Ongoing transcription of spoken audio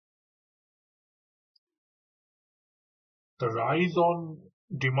The rise on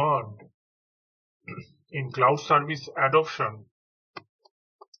demand in cloud service adoption.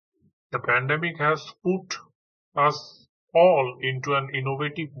 The pandemic has put us all into an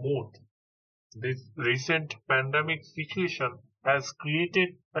innovative mode. This recent pandemic situation has created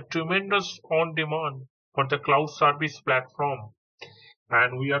a tremendous on-demand for the cloud service platform,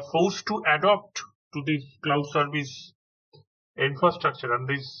 and we are forced to adopt to this cloud service infrastructure, and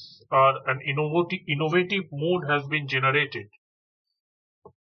this an innovative mode has been generated.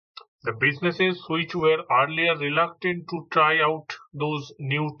 The businesses which were earlier reluctant to try out those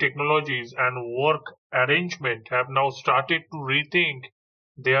new technologies and work arrangement have now started to rethink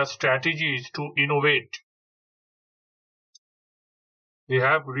their strategies to innovate. They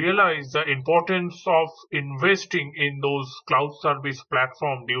have realized the importance of investing in those cloud service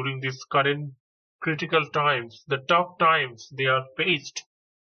platforms during these current critical times, the tough times they are faced.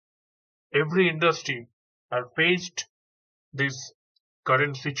 Every industry are faced these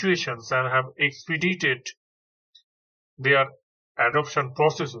current situations and have expedited their adoption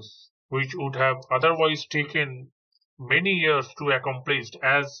processes, which would have otherwise taken many years to accomplish.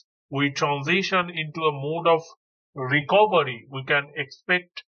 As we transition into a mode of recovery, we can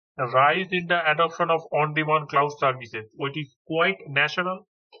expect a rise in the adoption of on-demand cloud services, which is quite natural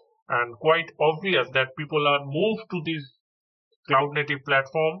and quite obvious that people are moved to this cloud-native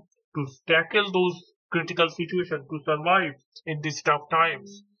platform to tackle those critical situations, to survive in these tough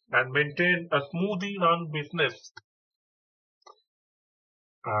times and maintain a smoothly run business.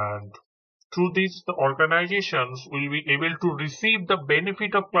 And through this, the organizations will be able to receive the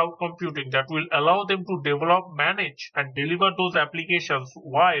benefit of cloud computing that will allow them to develop, manage, and deliver those applications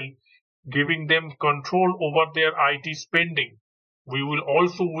while giving them control over their IT spending. We will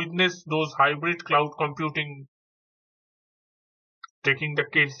also witness those hybrid cloud computing taking the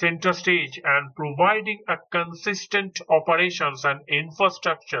center stage and providing a consistent operations and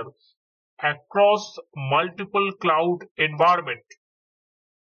infrastructure across multiple cloud environments.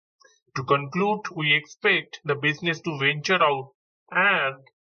 To conclude, we expect the business to venture out and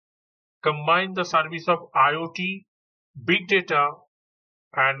combine the service of IoT, big data,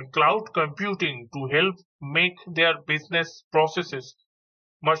 and cloud computing to help make their business processes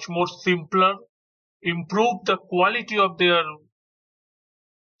much more simpler, improve the quality of their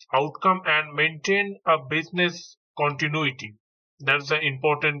outcome, and maintain a business continuity. That's the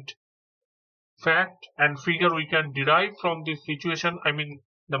important fact and figure we can derive from this situation. I mean,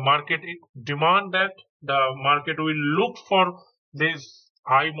 the market demand that the market will look for this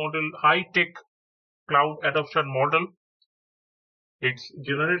high tech cloud adoption model. It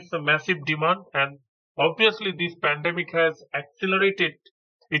generates a massive demand, and obviously this pandemic has accelerated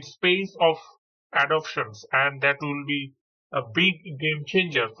its pace of adoptions, and that will be a big game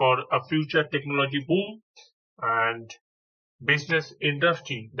changer for a future technology boom and business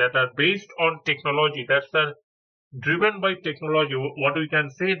industry that are based on technology, that's driven by technology. What we can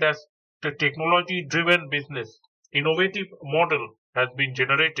say, that's the technology driven business innovative model has been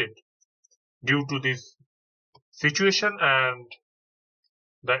generated due to this situation, and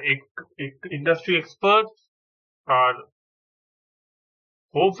the industry experts are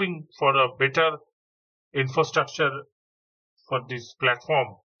hoping for a better infrastructure for this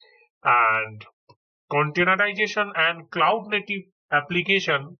platform. And containerization and cloud native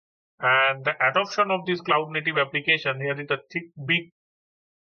application, and the adoption of this cloud native application, here is a big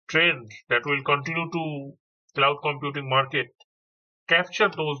trend that will continue to cloud computing market capture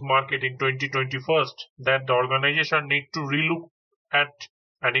those market in 2021, that the organization need to relook at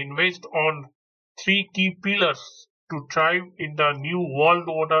and invest on three key pillars to thrive in the new world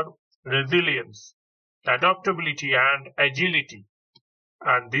order: resilience, adaptability, and agility.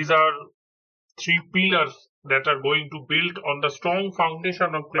 And these are three pillars that are going to build on the strong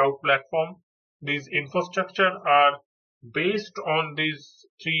foundation of cloud platform. These infrastructure are based on these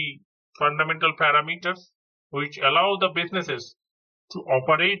three fundamental parameters, which allow the businesses to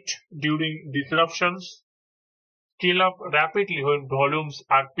operate during disruptions, scale up rapidly when volumes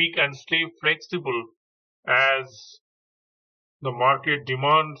are peak, and stay flexible as the market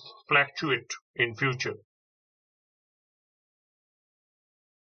demands fluctuate in future.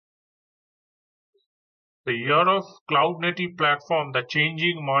 The year of cloud native platform, the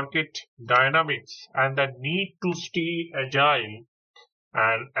changing market dynamics, and the need to stay agile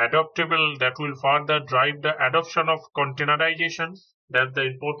and adaptable, that will further drive the adoption of containerization. That's the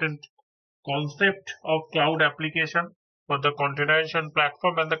important concept of cloud application for the containerization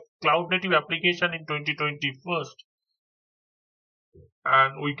platform and the cloud native application in 2021.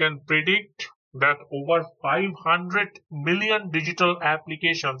 And we can predict that over 500 million digital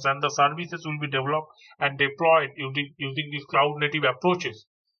applications and the services will be developed and deployed using these cloud native approaches.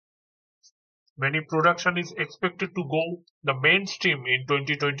 Many production is expected to go the mainstream in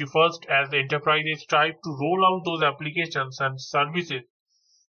 2021 as enterprises strive to roll out those applications and services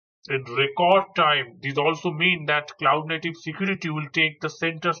in record time. This also means that cloud native security will take the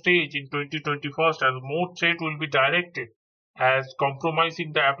center stage in 2021 as more threat will be directed as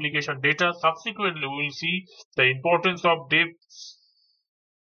compromising the application data. Subsequently, we will see the importance of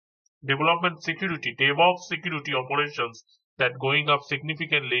development security, DevOps security operations that going up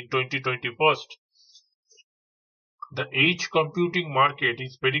significantly in 2021. The edge computing market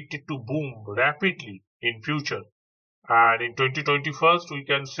is predicted to boom rapidly in future. And in 2021, we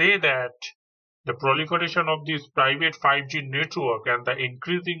can say that the proliferation of this private 5G network and the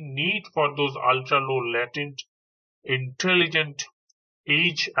increasing need for those ultra-low latent intelligent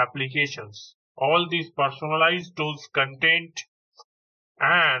edge applications, all these personalized those content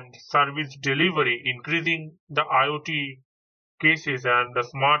and service delivery, increasing the IoT cases and the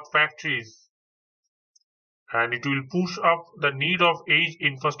smart factories, and it will push up the need of edge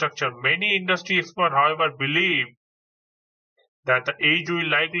infrastructure. Many industry experts, however, believe that the edge will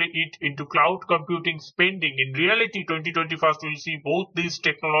likely eat into cloud computing spending. In reality, 2021 will see both these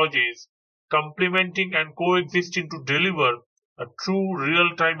technologies complementing and coexisting to deliver a true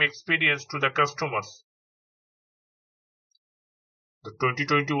real-time experience to the customers. The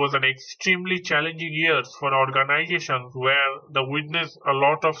 2020 was an extremely challenging year for organizations where they witnessed a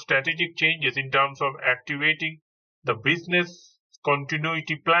lot of strategic changes in terms of activating the business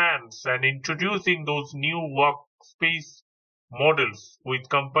continuity plans and introducing those new workspace models, with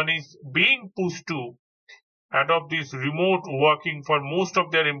companies being pushed to adopt this remote working for most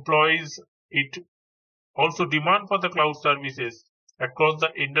of their employees. It also demand for the cloud services across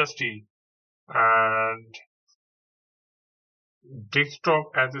the industry, and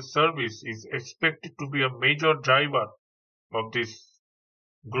desktop as a service is expected to be a major driver of this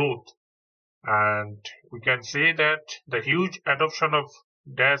growth. And we can say that the huge adoption of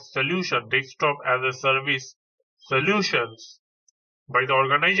DaaS solution, desktop as a service solutions, by the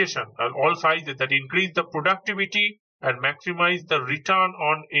organization at all sizes that increase the productivity and maximize the return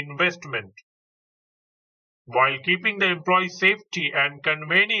on investment while keeping the employee safety and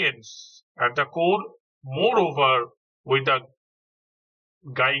convenience at the core. Moreover, with the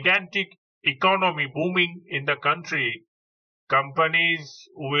gigantic economy booming in the country, companies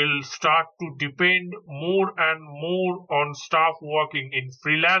will start to depend more and more on staff working in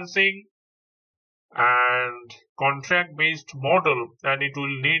freelancing and contract-based model, and it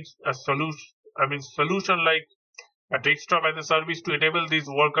will need a solution like a desktop as a service to enable these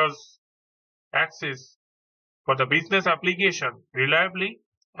workers access for the business application reliably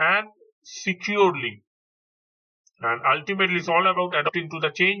and securely. And ultimately, it's all about adapting to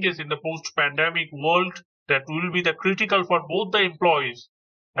the changes in the post-pandemic world that will be the critical for both the employees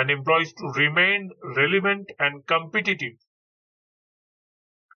to remain relevant and competitive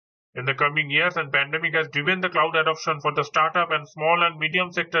in the coming years. And pandemic has driven the cloud adoption for the startup and small and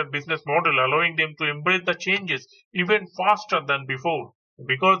medium sector business model, allowing them to embrace the changes even faster than before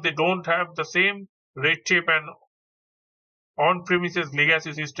because they don't have the same red tape and on-premises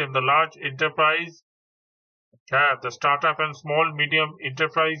legacy system. The large enterprise have the startup and small medium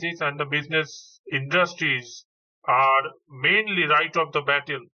enterprises and the business industries are mainly right of the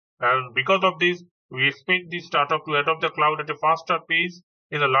battle, and because of this we expect this startup to adopt the cloud at a faster pace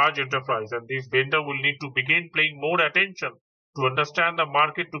in a large enterprise, and this vendor will need to begin paying more attention to understand the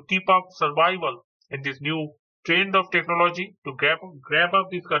market to keep up survival in this new trend of technology, to grab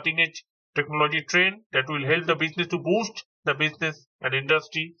up this cutting edge technology trend that will help the business to boost the business and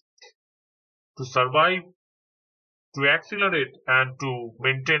industry to survive, to accelerate, and to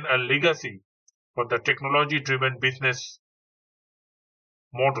maintain a legacy for the technology driven business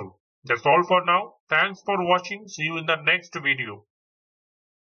model. That's all for now. Thanks for watching. See you in the next video.